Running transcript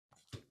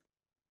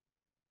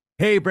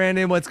Hey,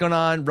 Brandon, what's going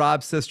on?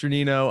 Rob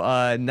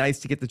Cesternino. Nice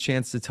to get the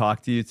chance to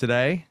talk to you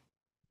today.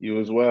 You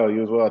as well.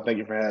 You as well. Thank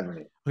you for having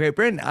me. Okay,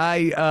 Brandon,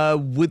 I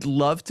would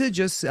love to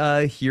just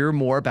hear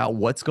more about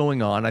what's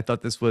going on. I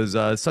thought this was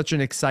such an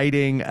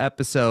exciting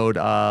episode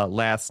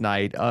last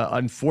night.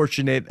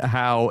 Unfortunate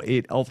how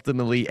it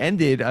ultimately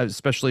ended,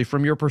 especially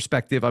from your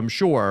perspective, I'm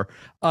sure.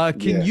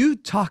 Can Yeah. you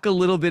talk a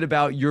little bit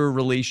about your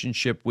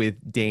relationship with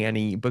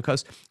Danny?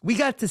 Because we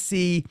got to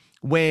see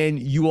when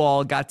you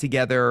all got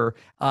together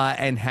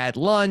and had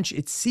lunch,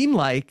 it seemed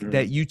like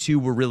that Mhm. you two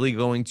were really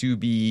going to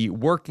be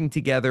working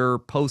together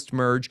post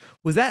merge.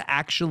 Was that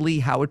actually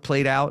how it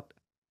played out?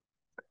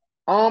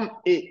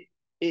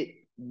 It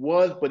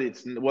was, but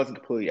it wasn't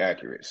completely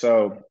accurate.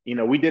 So,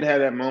 we did have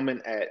that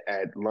moment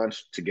at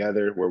lunch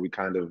together where we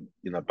kind of,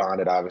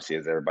 bonded, obviously,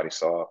 as everybody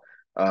saw.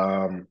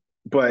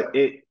 But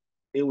it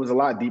was a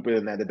lot deeper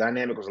than that. The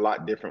dynamic was a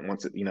lot different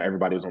once,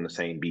 everybody was on the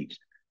same beach.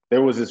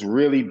 There was this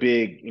really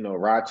big,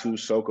 Ratu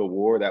Soka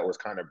war that was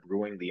kind of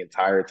brewing the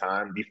entire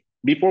time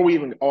before we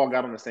even all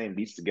got on the same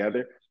beach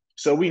together.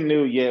 So we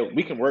knew, yeah,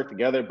 we can work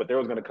together, but there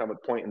was going to come a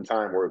point in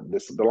time where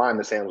the line in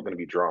the sand was going to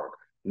be drawn.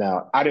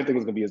 Now, I didn't think it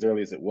was going to be as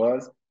early as it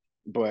was,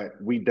 but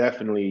we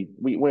definitely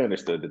we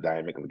understood the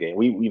dynamic of the game.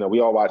 We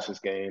all watch this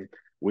game.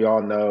 We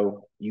all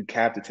know you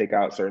have to take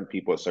out certain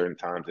people at certain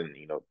times, and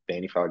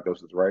Danny felt like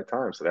those was the right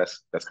time. So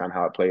that's kind of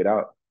how it played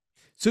out.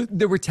 So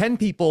there were 10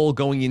 people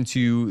going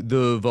into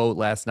the vote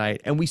last night,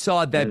 and we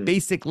saw that Mm.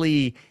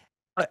 basically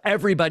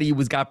everybody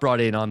was got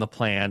brought in on the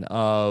plan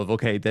of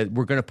okay that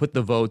we're going to put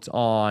the votes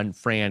on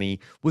Franny.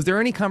 Was there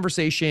any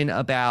conversation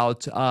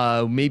about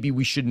maybe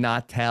we should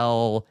not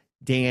tell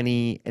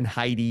Danny and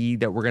Heidi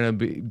that we're going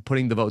to be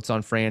putting the votes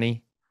on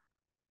Franny?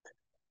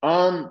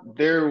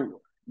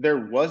 There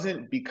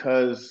wasn't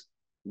because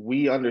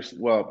we under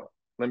well,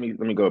 let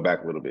me go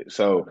back a little bit.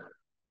 So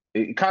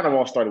it kind of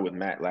all started with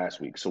Matt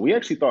last week. So we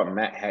actually thought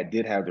Matt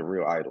did have the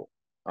real idol.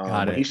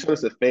 Got When he it. showed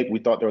us the fake, we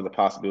thought there was a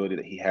possibility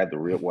that he had the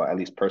real. Well, at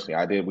least personally,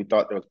 I did. We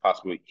thought there was a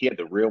possibility he had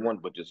the real one,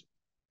 but just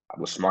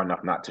was smart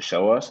enough not to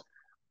show us.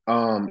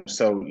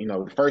 So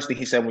the first thing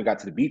he said when we got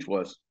to the beach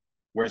was,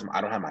 "Where's my?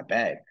 I don't have my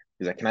bag."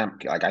 He's like, "Can I?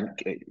 Like,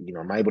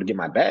 am I able to get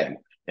my bag?"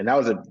 And that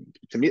was a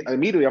to me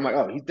immediately. I'm like,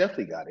 "Oh, he's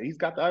definitely got it. He's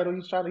got the idol.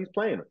 He's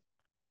playing it."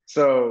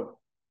 So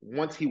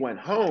once he went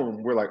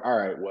home, we're like, "All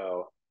right,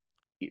 well,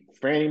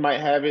 Franny might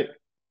have it,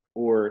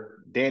 or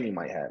Danny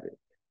might have it."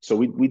 So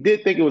we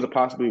did think it was a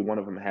possibility one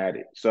of them had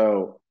it.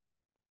 So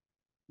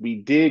we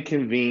did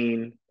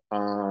convene.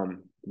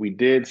 We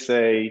did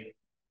say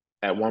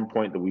at one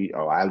point that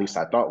at least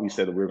I thought we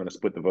said that we were going to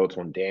split the votes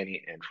on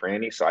Danny and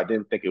Franny. So I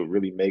didn't think it would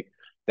really make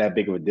that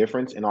big of a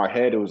difference. In our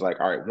head, it was like,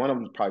 all right, one of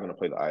them is probably going to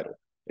play the idol.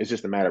 It's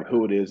just a matter of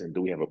who it is and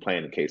do we have a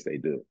plan in case they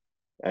do.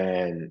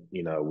 And,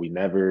 we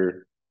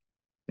never,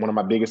 one of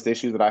my biggest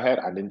issues that I had,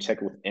 I didn't check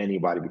it with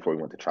anybody before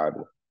we went to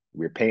tribal.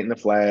 We were painting the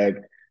flag.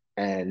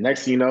 And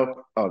next thing you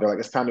know, oh, they're like,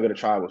 it's time to go to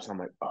tribal. So I'm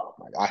like, oh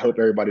my, I hope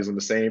everybody's on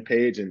the same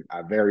page. And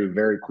I very,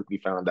 very quickly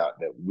found out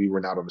that we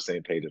were not on the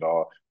same page at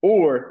all.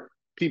 Or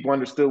people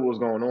understood what was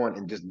going on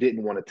and just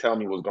didn't want to tell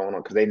me what was going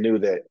on because they knew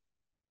that,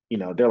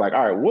 they're like,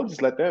 all right, we'll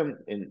just let them.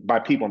 And by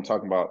people, I'm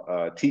talking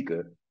about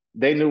Tika.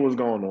 They knew what was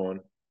going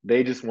on.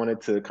 They just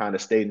wanted to kind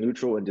of stay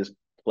neutral and just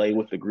play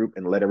with the group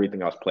and let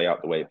everything else play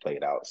out the way it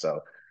played out. So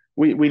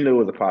we knew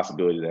it was a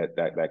possibility that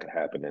could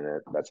happen,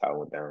 and that's how it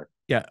went down.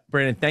 Yeah,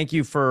 Brandon, thank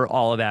you for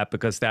all of that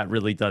because that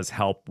really does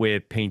help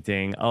with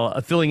painting,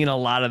 filling in a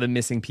lot of the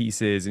missing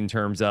pieces in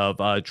terms of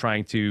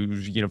trying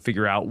to,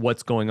 figure out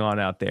what's going on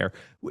out there.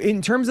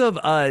 In terms of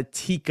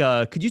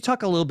Tika, could you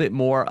talk a little bit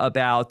more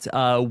about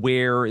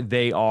where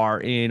they are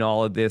in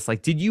all of this?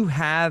 Like, did you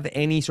have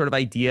any sort of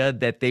idea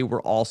that they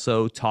were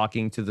also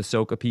talking to the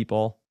Soka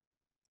people?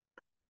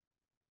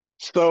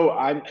 So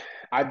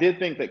I did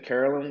think that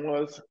Carolyn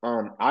was.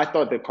 I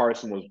thought that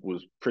Carson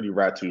was pretty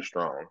Ratu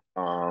strong.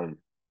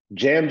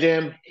 Jam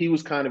Jam, he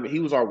was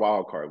our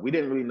wild card. We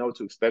didn't really know what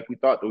to expect. We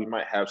thought that we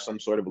might have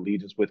some sort of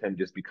allegiance with him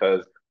just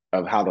because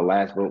of how the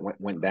last vote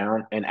went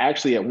down. And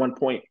actually, at one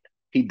point,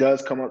 he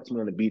does come up to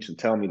me on the beach and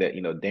tell me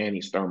that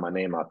Danny's throwing my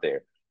name out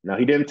there. Now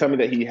he didn't tell me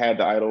that he had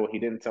the idol. He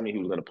didn't tell me he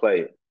was going to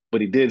play it,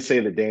 but he did say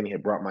that Danny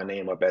had brought my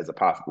name up as a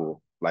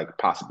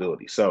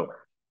possibility. So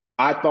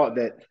I thought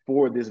that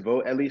for this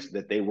vote, at least,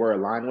 that they were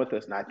aligned with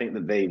us, and I think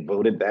that they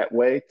voted that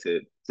way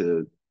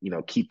to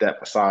keep that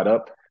facade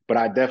up. But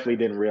I definitely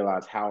didn't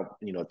realize how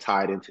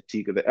tied into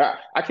Tika.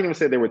 I can't even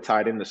say they were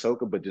tied into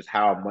Soka, but just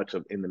how much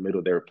of in the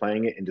middle they were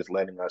playing it and just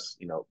letting us,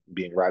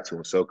 being Ratu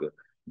and Soka,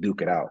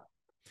 duke it out.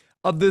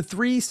 Of the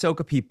three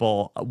Soka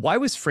people, why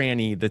was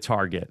Franny the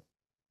target?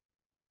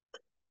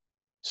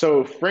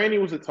 So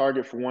Franny was a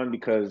target for one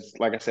because,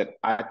 like I said,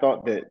 I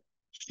thought that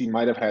she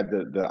might have had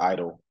the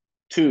idol.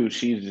 Two,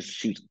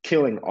 she's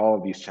killing all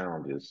of these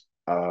challenges.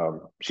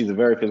 She's a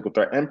very physical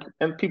threat,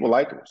 and people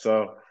like her.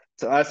 So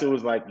to us, it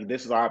was like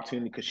this is our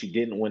opportunity because she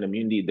didn't win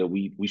immunity that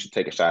we should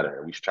take a shot at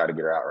her. We should try to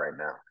get her out right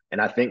now.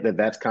 And I think that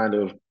that's kind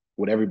of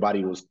what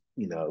everybody was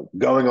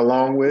going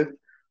along with,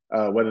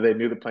 whether they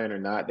knew the plan or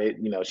not.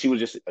 She was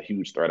just a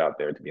huge threat out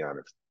there, to be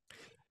honest.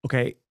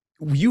 Okay.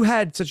 You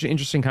had such an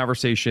interesting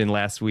conversation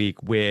last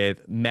week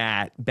with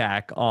Matt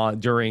back on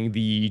during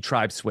the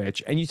tribe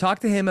switch, and you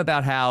talked to him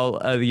about how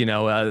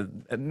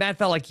Matt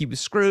felt like he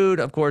was screwed.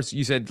 Of course,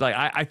 you said like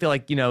I feel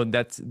like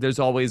that's there's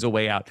always a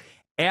way out.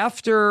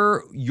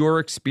 After your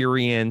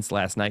experience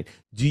last night,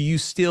 do you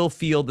still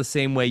feel the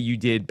same way you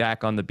did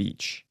back on the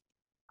beach?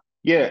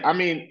 Yeah, I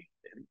mean,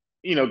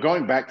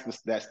 going back to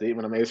that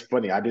statement I made, it's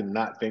funny. I did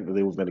not think that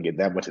it was going to get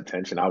that much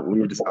attention. We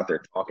were just out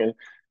there talking.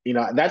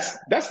 That's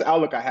the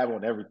outlook I have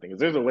on everything. Is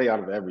there's a way out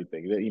of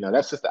everything.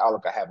 That's just the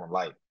outlook I have on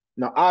life.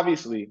 Now,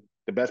 obviously,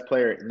 the best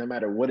player, no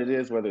matter what it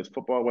is, whether it's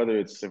football, whether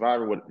it's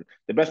Survivor,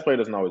 the best player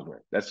doesn't always win.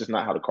 That's just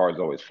not how the cards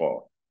always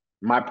fall.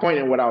 My point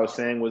in what I was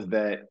saying was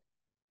that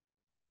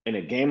in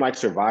a game like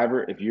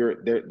Survivor, if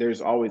you're there,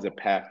 there's always a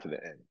path to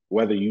the end.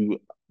 Whether you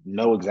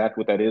know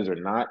exactly what that is or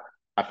not,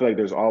 I feel like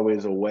there's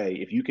always a way.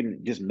 If you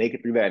can just make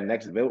it through that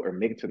next vote or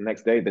make it to the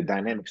next day, the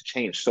dynamics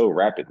change so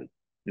rapidly.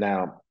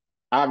 Now,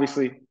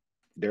 obviously,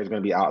 there's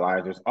going to be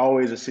outliers. There's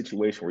always a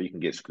situation where you can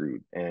get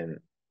screwed. And,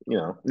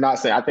 not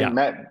saying I think Yeah.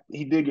 Matt,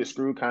 he did get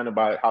screwed kind of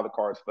by how the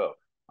cards fell.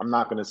 I'm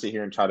not going to sit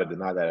here and try to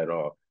deny that at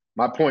all.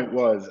 My point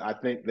was, I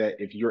think that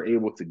if you're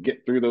able to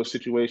get through those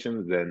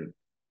situations, then,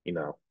 you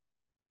know,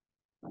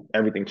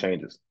 everything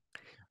changes.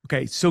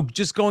 Okay, so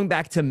just going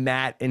back to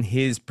Matt and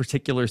his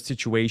particular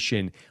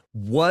situation,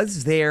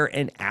 was there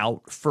an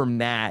out for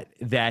Matt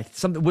that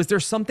something was there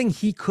something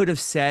he could have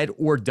said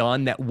or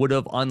done that would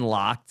have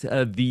unlocked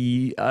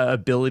the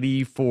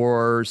ability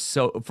for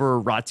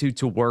Ratu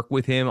to work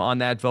with him on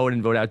that vote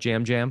and vote out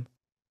Jam Jam?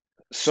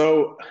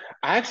 So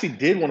I actually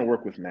did want to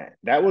work with Matt.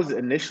 That was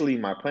initially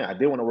my plan. I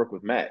did want to work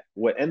with Matt.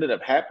 What ended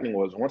up happening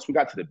was once we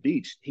got to the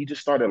beach, he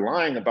just started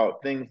lying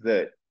about things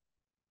that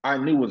I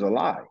knew was a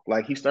lie.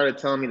 Like he started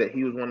telling me that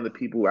he was one of the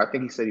people. I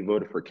think he said he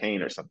voted for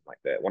Kane or something like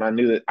that. When I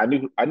knew that I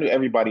knew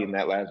everybody in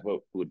that last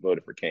vote who had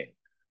voted for Kane.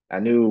 I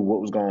knew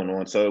what was going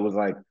on. So it was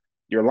like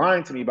you're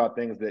lying to me about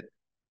things that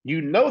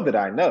you know that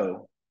I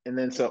know. And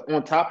then so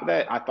on top of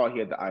that, I thought he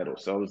had the idol.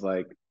 So it was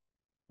like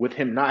with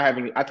him not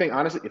having, I think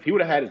honestly, if he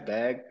would have had his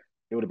bag,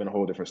 it would have been a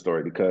whole different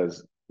story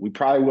because we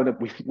would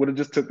have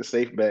just took the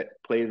safe bet,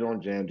 played it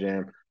on Jam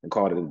Jam, and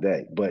called it a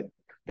day. But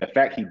the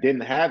fact he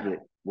didn't have it,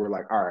 we're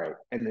like, all right.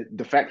 And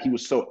the fact he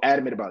was so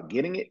adamant about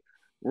getting it,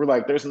 we're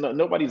like, there's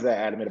nobody's that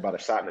adamant about a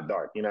shot in the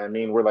dark. You know what I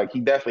mean? We're like, he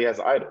definitely has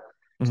an idol.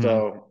 Hmm.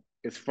 So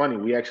it's funny.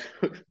 We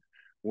actually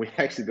we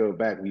actually go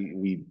back.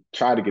 We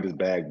tried to get his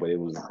bag, but it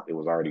was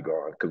already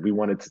gone because we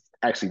wanted to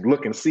actually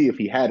look and see if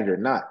he had it or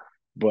not.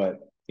 But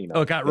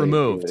Oh, it got they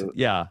removed.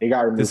 Yeah, it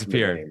got removed from the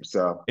disappeared. game.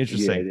 So yeah,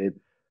 Interesting.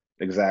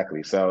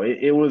 exactly. So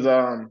it was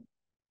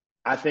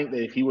I think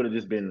that if he would have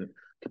just been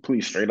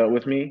completely straight up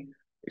with me,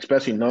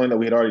 especially knowing that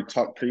we had already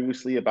talked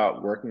previously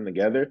about working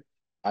together,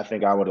 I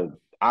think I would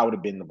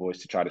have been the voice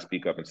to try to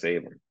speak up and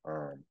save him.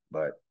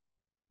 But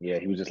yeah,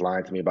 he was just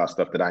lying to me about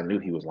stuff that I knew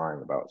he was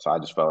lying about. So I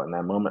just felt in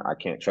that moment, I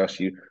can't trust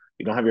you.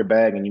 You don't have your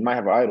bag and you might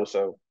have an idol,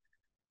 so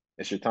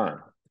it's your time.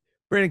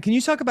 Brandon, can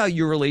you talk about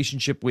your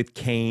relationship with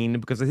Kane?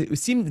 Because it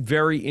seemed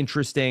very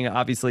interesting.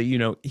 Obviously,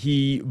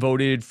 he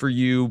voted for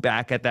you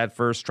back at that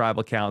first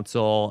tribal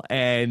council.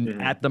 And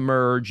Mhm. at the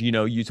merge,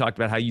 you talked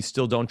about how you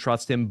still don't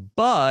trust him.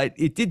 But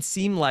it did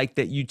seem like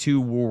that you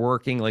two were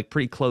working like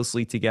pretty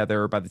closely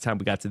together by the time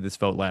we got to this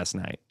vote last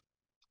night.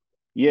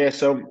 Yeah,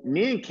 so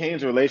me and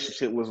Kane's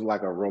relationship was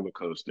like a roller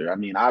coaster. I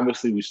mean,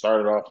 obviously we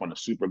started off on a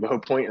super low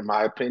point, in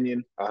my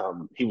opinion.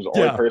 He was the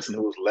only Yeah. person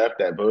who was left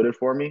that voted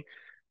for me.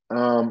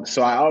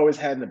 So I always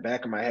had in the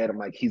back of my head, I'm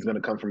like, he's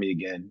gonna come for me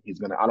again.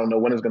 I don't know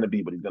when it's gonna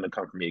be, but he's gonna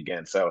come for me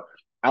again. So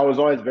I was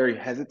always very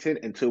hesitant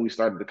until we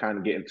started to kind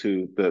of get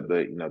into the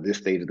this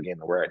stage of the game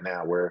that we're at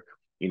now, where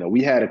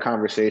we had a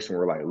conversation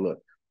where we're like, look,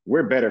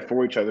 we're better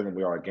for each other than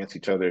we are against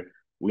each other.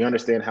 We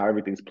understand how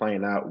everything's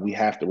playing out. We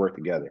have to work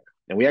together.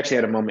 And we actually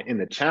had a moment in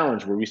the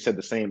challenge where we said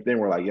the same thing.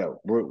 We're like, yo,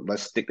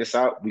 let's stick this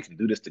out. We can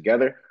do this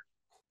together.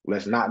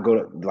 Let's not go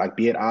to like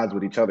be at odds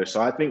with each other.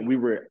 So I think we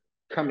were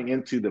coming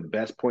into the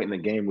best point in the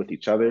game with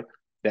each other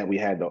that we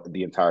had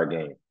the entire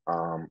game.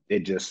 It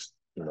just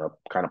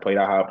kind of played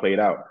out how it played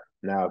out.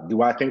 Now,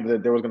 do I think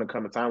that there was going to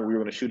come a time where we were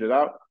going to shoot it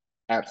out?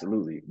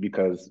 Absolutely,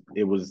 because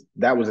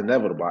that was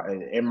inevitable.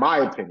 In my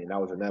opinion,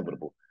 that was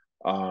inevitable.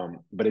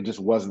 But it just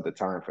wasn't the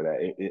time for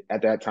that.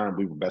 At that time,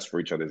 we were best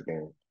for each other's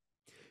game.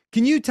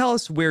 Can you tell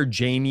us where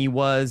Jamie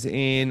was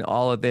in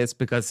all of this?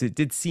 Because it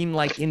did seem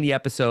like in the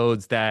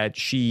episodes that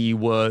she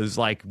was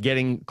like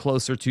getting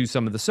closer to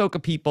some of the Soka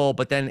people,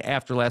 but then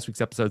after last week's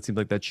episode, it seemed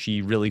like that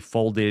she really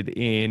folded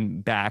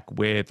in back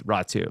with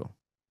Ratu.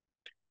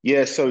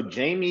 Yeah, so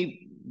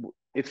Jamie,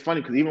 it's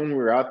funny because even when we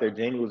were out there,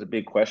 Jamie was a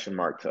big question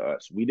mark to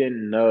us. We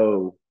didn't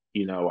know,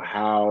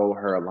 how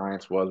her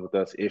alliance was with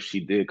us if she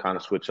did kind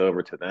of switch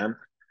over to them,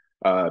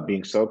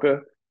 being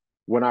Soka.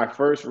 When I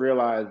first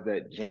realized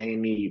that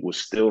Jamie was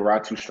still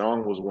Ratu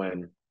strong was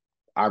when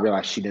I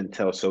realized she didn't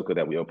tell Soka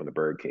that we opened the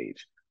bird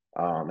cage.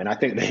 And I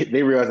think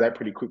they realized that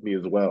pretty quickly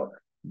as well.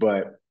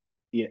 But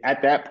yeah,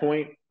 at that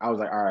point, I was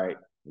like, all right,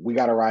 we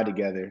got to ride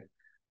together.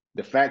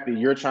 the fact that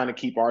you're trying to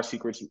keep our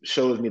secrets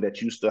shows me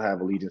that you still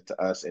have allegiance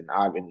to us, and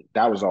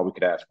that was all we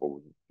could ask for.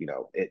 You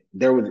know, it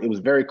was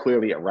very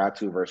clearly a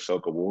Ratu versus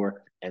Soka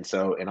war, and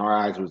so in our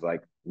eyes, it was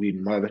like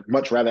we'd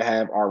much rather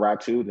have our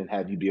Ratu than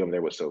have you be over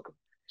there with Soka.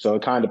 So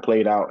it kind of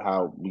played out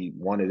how we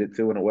wanted it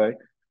to in a way.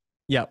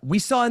 Yeah, we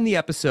saw in the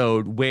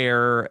episode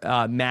where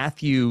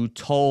Matthew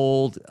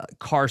told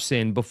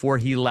Carson before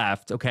he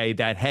left, okay,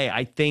 that, hey,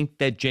 I think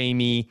that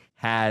Jamie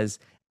has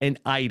an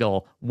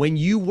idol. When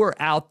you were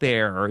out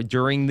there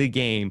during the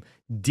game,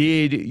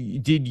 did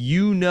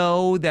you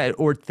know that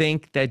or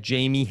think that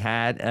Jamie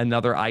had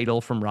another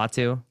idol from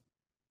Ratu?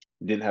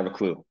 Didn't have a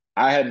clue.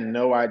 I had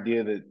no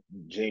idea that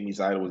Jamie's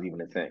idol was even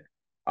a thing.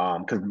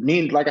 Because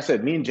like I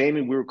said, me and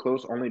Jamie, we were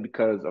close only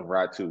because of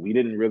Ratu. We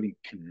didn't really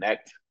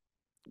connect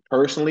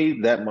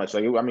personally that much.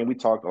 Like, I mean, we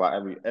talked a lot.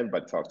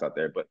 Everybody talks out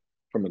there, but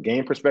from a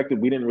game perspective,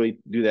 we didn't really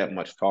do that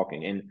much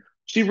talking. And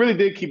she really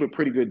did keep a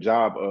pretty good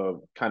job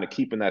of kind of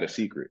keeping that a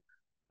secret.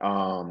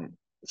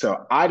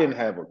 So I didn't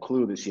have a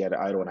clue that she had an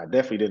idol, and I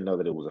definitely didn't know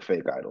that it was a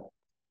fake idol.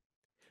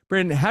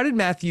 Brandon, how did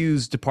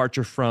Matthew's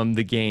departure from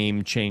the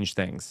game change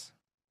things?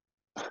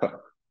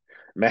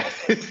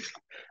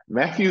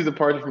 Matthew's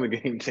departure from the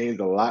game changed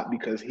a lot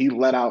because he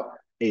let out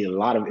a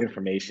lot of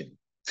information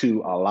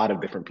to a lot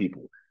of different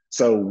people.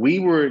 So we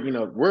were,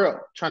 we're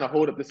trying to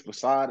hold up this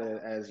facade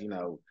as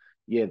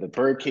yeah, the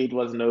bird cage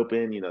wasn't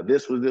open,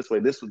 this was this way,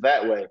 this was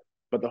that way.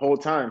 But the whole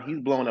time he's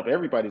blowing up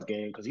everybody's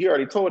game because he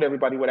already told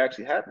everybody what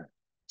actually happened.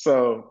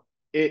 So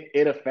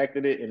it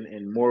affected it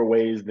in more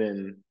ways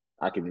than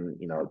I can,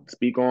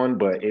 speak on,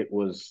 but it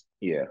was,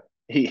 yeah,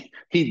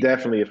 he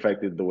definitely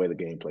affected the way the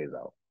game plays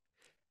out.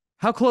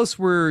 How close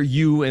were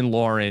you and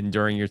Lauren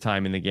during your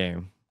time in the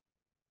game?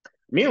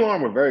 Me and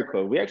Lauren were very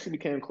close. We actually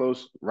became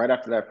close right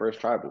after that first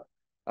tribal,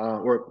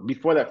 or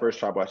before that first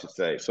tribal, I should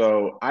say.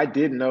 So I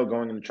did know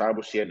going into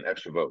tribal she had an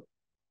extra vote.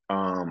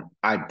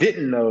 I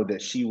didn't know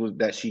that she knew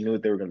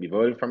that they were going to be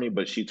voting for me,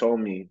 but she told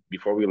me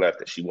before we left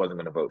that she wasn't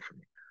going to vote for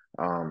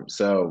me.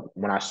 So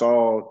when I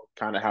saw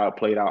kind of how it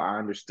played out, I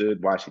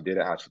understood why she did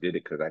it, how she did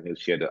it, because I knew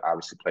she had to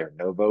obviously play her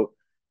no vote.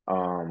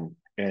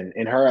 And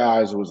in her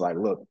eyes, it was like,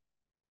 look,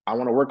 I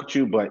want to work with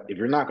you, but if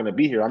you're not going to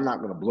be here, I'm not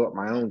going to blow up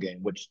my own game,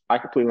 which I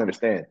completely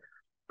understand.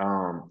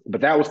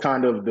 But that was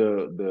kind of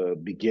the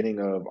beginning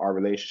of our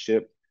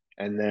relationship.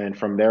 And then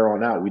from there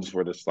on out, we just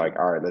were just like,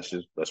 all right,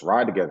 let's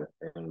ride together.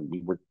 And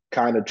we were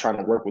kind of trying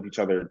to work with each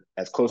other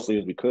as closely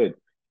as we could.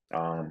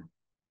 Um,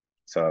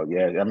 so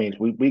yeah, I mean,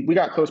 we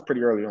got close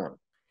pretty early on.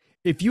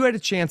 If you had a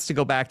chance to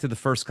go back to the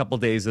first couple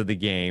days of the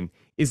game,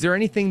 is there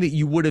anything that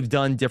you would have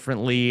done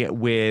differently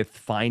with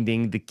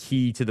finding the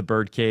key to the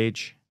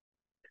birdcage?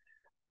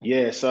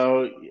 Yeah,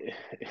 so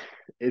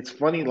it's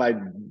funny, like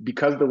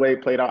because the way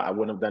it played out, I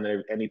wouldn't have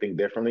done anything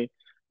differently.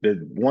 The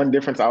one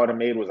difference I would have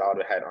made was I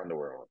would have had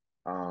underwear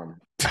on.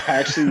 I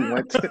actually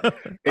went to,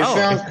 it Oh,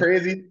 sounds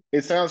crazy.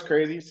 It sounds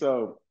crazy.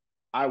 So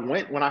I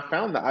went when I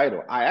found the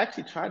idol, I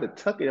actually tried to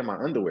tuck it in my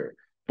underwear,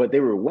 but they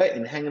were wet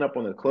and hanging up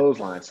on the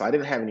clothesline, so I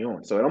didn't have any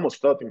on. So it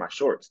almost fell through my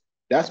shorts.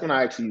 That's when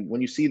I actually,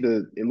 when you see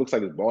it looks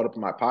like it's balled up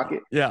in my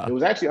pocket. yeah. It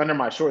was actually under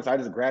my shorts. I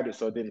just grabbed it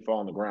so it didn't fall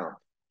on the ground.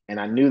 And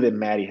I knew that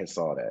Maddie had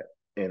saw that.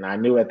 And I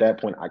knew at that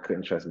point I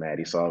couldn't trust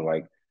Maddie. So I was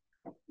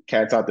like,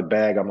 cat's out the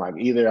bag. I'm like,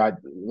 either I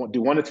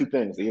do one or two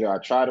things. Either I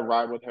try to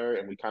ride with her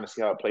and we kind of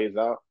see how it plays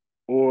out,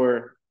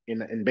 or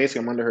in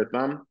basically I'm under her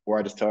thumb, or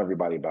I just tell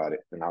everybody about it.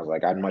 And I was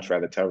like, I'd much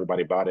rather tell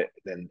everybody about it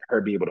than her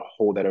be able to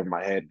hold that over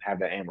my head and have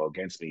that ammo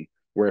against me.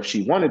 Where if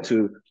she wanted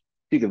to,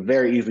 she could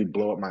very easily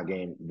blow up my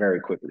game very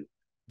quickly.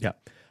 Yeah.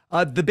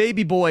 The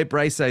baby boy,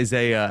 Bryce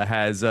Isaiah,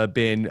 has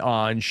been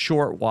on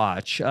short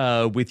watch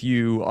with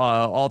you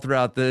all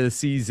throughout the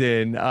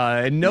season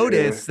and Yeah.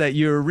 noticed that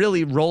you're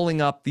really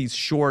rolling up these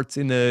shorts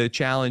in the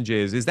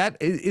challenges. Is that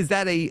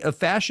a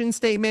fashion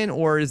statement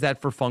or is that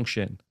for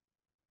function?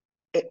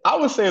 I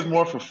would say it's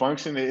more for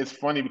function. It's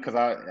funny because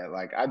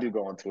I do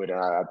go on Twitter.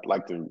 I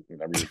like to read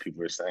what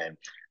people are saying,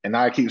 and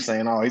I keep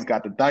saying, "Oh, he's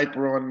got the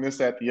diaper on, this,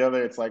 that, the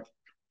other." It's like,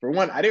 for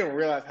one, I didn't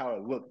realize how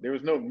it looked. There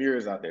was no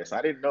mirrors out there, so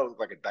I didn't know it was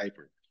like a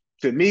diaper.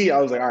 To me,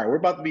 I was like, "All right, we're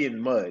about to be in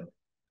mud.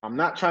 I'm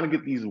not trying to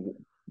get these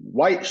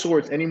white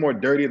shorts any more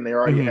dirty than they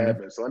already Mhm. have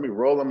been. So let me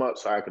roll them up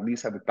so I can at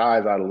least have the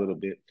thighs out a little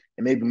bit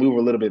and maybe move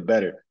a little bit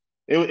better."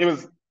 It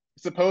was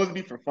supposed to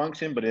be for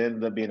function, but it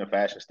ended up being a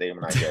fashion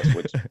statement, I guess,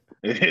 which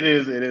it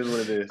is what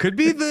it is. Could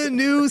be the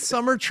new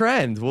summer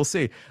trend. We'll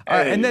see.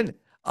 And Hey, then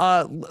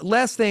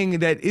last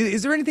thing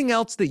is there anything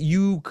else that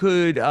you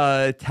could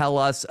tell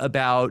us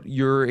about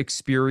your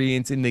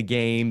experience in the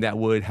game that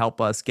would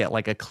help us get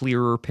like a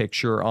clearer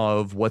picture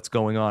of what's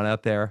going on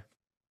out there?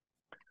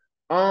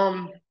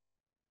 um,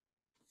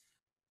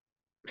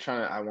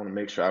 I want to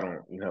make sure I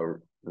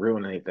don't,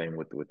 ruin anything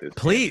with this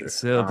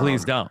answer.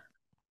 Please don't.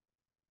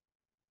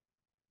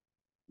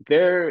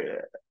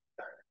 There,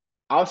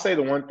 I'll say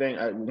the one thing,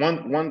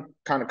 one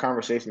kind of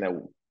conversation that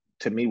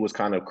to me was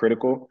kind of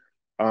critical,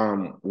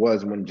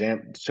 was when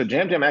Jam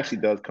Jam actually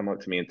does come up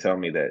to me and tell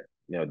me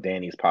that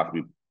Danny's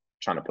possibly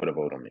trying to put a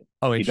vote on me.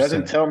 Oh, He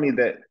doesn't interesting. tell me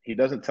that he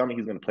doesn't tell me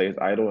he's going to play his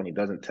idol, and he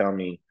doesn't tell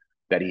me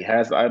that he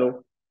has the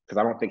idol. because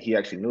I don't think he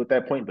actually knew at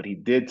that point, but he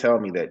did tell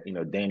me that,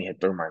 Danny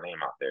had thrown my name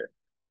out there.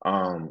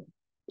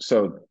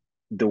 So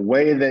the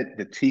way that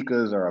the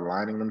Ticas are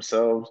aligning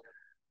themselves,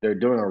 they're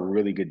doing a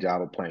really good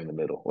job of playing the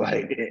middle.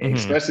 Like, Hmm.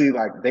 especially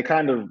like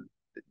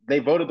they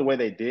voted the way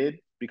they did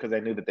because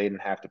they knew that they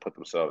didn't have to put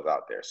themselves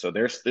out there. So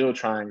they're still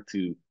trying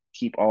to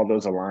keep all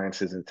those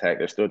alliances intact.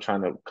 They're still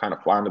trying to kind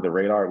of fly under the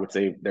radar, which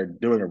they're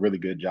doing a really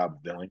good job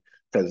of doing.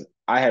 Because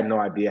I had no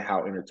idea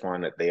how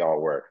intertwined that they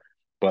all were.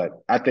 But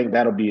I think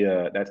that'll be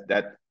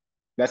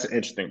that's an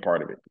interesting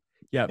part of it,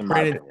 Yeah, in my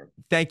Brandon, opinion.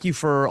 thank you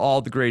for all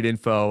the great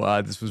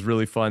info. This was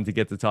really fun to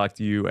get to talk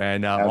to you,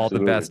 and all the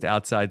Absolutely. best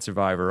outside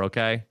Survivor.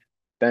 Okay.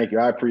 Thank you.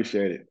 I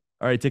appreciate it.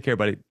 All right. Take care,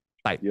 buddy.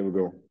 Bye. You have a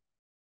good one.